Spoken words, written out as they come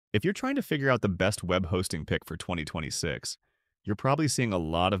If you're trying to figure out the best web hosting pick for 2026, you're probably seeing a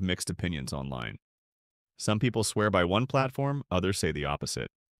lot of mixed opinions online. Some people swear by one platform, others say the opposite.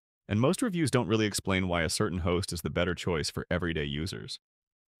 And most reviews don't really explain why a certain host is the better choice for everyday users.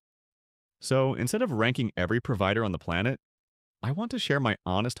 So instead of ranking every provider on the planet, I want to share my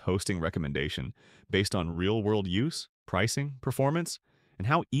honest hosting recommendation based on real world use, pricing, performance, and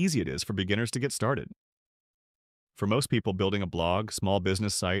how easy it is for beginners to get started. For most people building a blog, small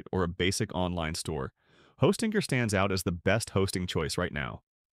business site, or a basic online store, Hostinger stands out as the best hosting choice right now.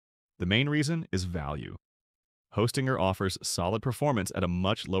 The main reason is value. Hostinger offers solid performance at a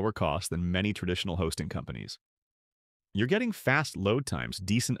much lower cost than many traditional hosting companies. You're getting fast load times,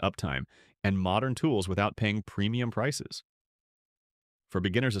 decent uptime, and modern tools without paying premium prices. For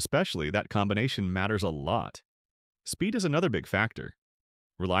beginners especially, that combination matters a lot. Speed is another big factor.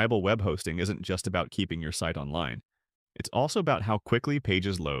 Reliable web hosting isn't just about keeping your site online. It's also about how quickly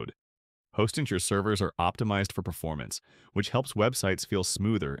pages load. Hostinger's servers are optimized for performance, which helps websites feel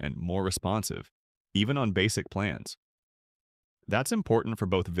smoother and more responsive, even on basic plans. That's important for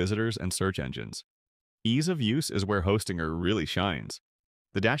both visitors and search engines. Ease of use is where Hostinger really shines.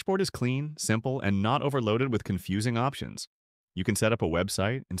 The dashboard is clean, simple, and not overloaded with confusing options. You can set up a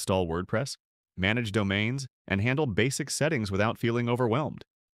website, install WordPress, manage domains, and handle basic settings without feeling overwhelmed.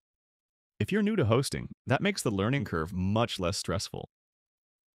 If you're new to hosting, that makes the learning curve much less stressful.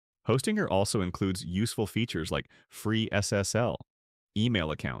 Hostinger also includes useful features like free SSL, email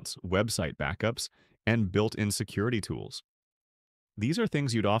accounts, website backups, and built-in security tools. These are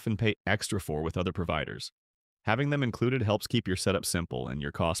things you'd often pay extra for with other providers. Having them included helps keep your setup simple and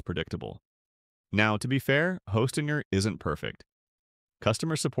your costs predictable. Now, to be fair, Hostinger isn't perfect.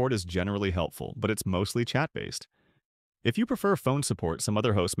 Customer support is generally helpful, but it's mostly chat-based. If you prefer phone support, some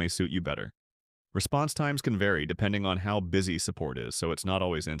other hosts may suit you better. Response times can vary depending on how busy support is, so it's not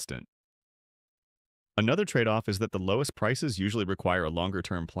always instant. Another trade-off is that the lowest prices usually require a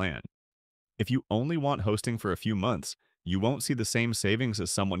longer-term plan. If you only want hosting for a few months, you won't see the same savings as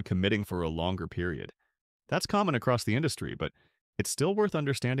someone committing for a longer period. That's common across the industry, but it's still worth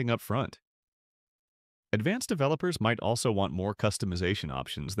understanding up front. Advanced developers might also want more customization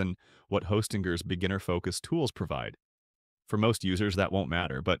options than what Hostinger's beginner-focused tools provide. For most users, that won't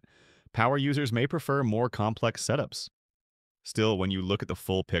matter, but power users may prefer more complex setups. Still, when you look at the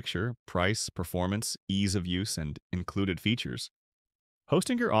full picture, price, performance, ease of use, and included features,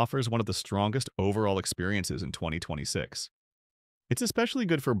 Hostinger offers one of the strongest overall experiences in 2026. It's especially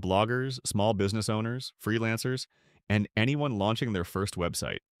good for bloggers, small business owners, freelancers, and anyone launching their first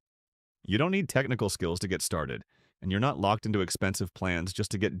website. You don't need technical skills to get started, and you're not locked into expensive plans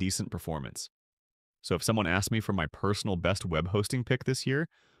just to get decent performance. So if someone asked me for my personal best web hosting pick this year,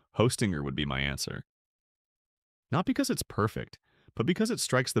 Hostinger would be my answer. Not because it's perfect, but because it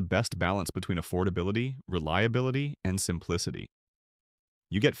strikes the best balance between affordability, reliability, and simplicity.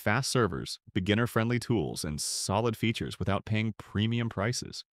 You get fast servers, beginner-friendly tools, and solid features without paying premium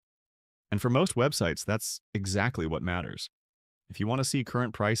prices. And for most websites, that's exactly what matters. If you want to see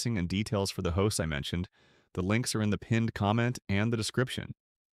current pricing and details for the hosts I mentioned, the links are in the pinned comment and the description.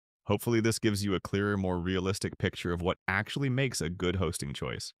 Hopefully this gives you a clearer, more realistic picture of what actually makes a good hosting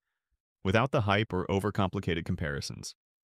choice, without the hype or overcomplicated comparisons.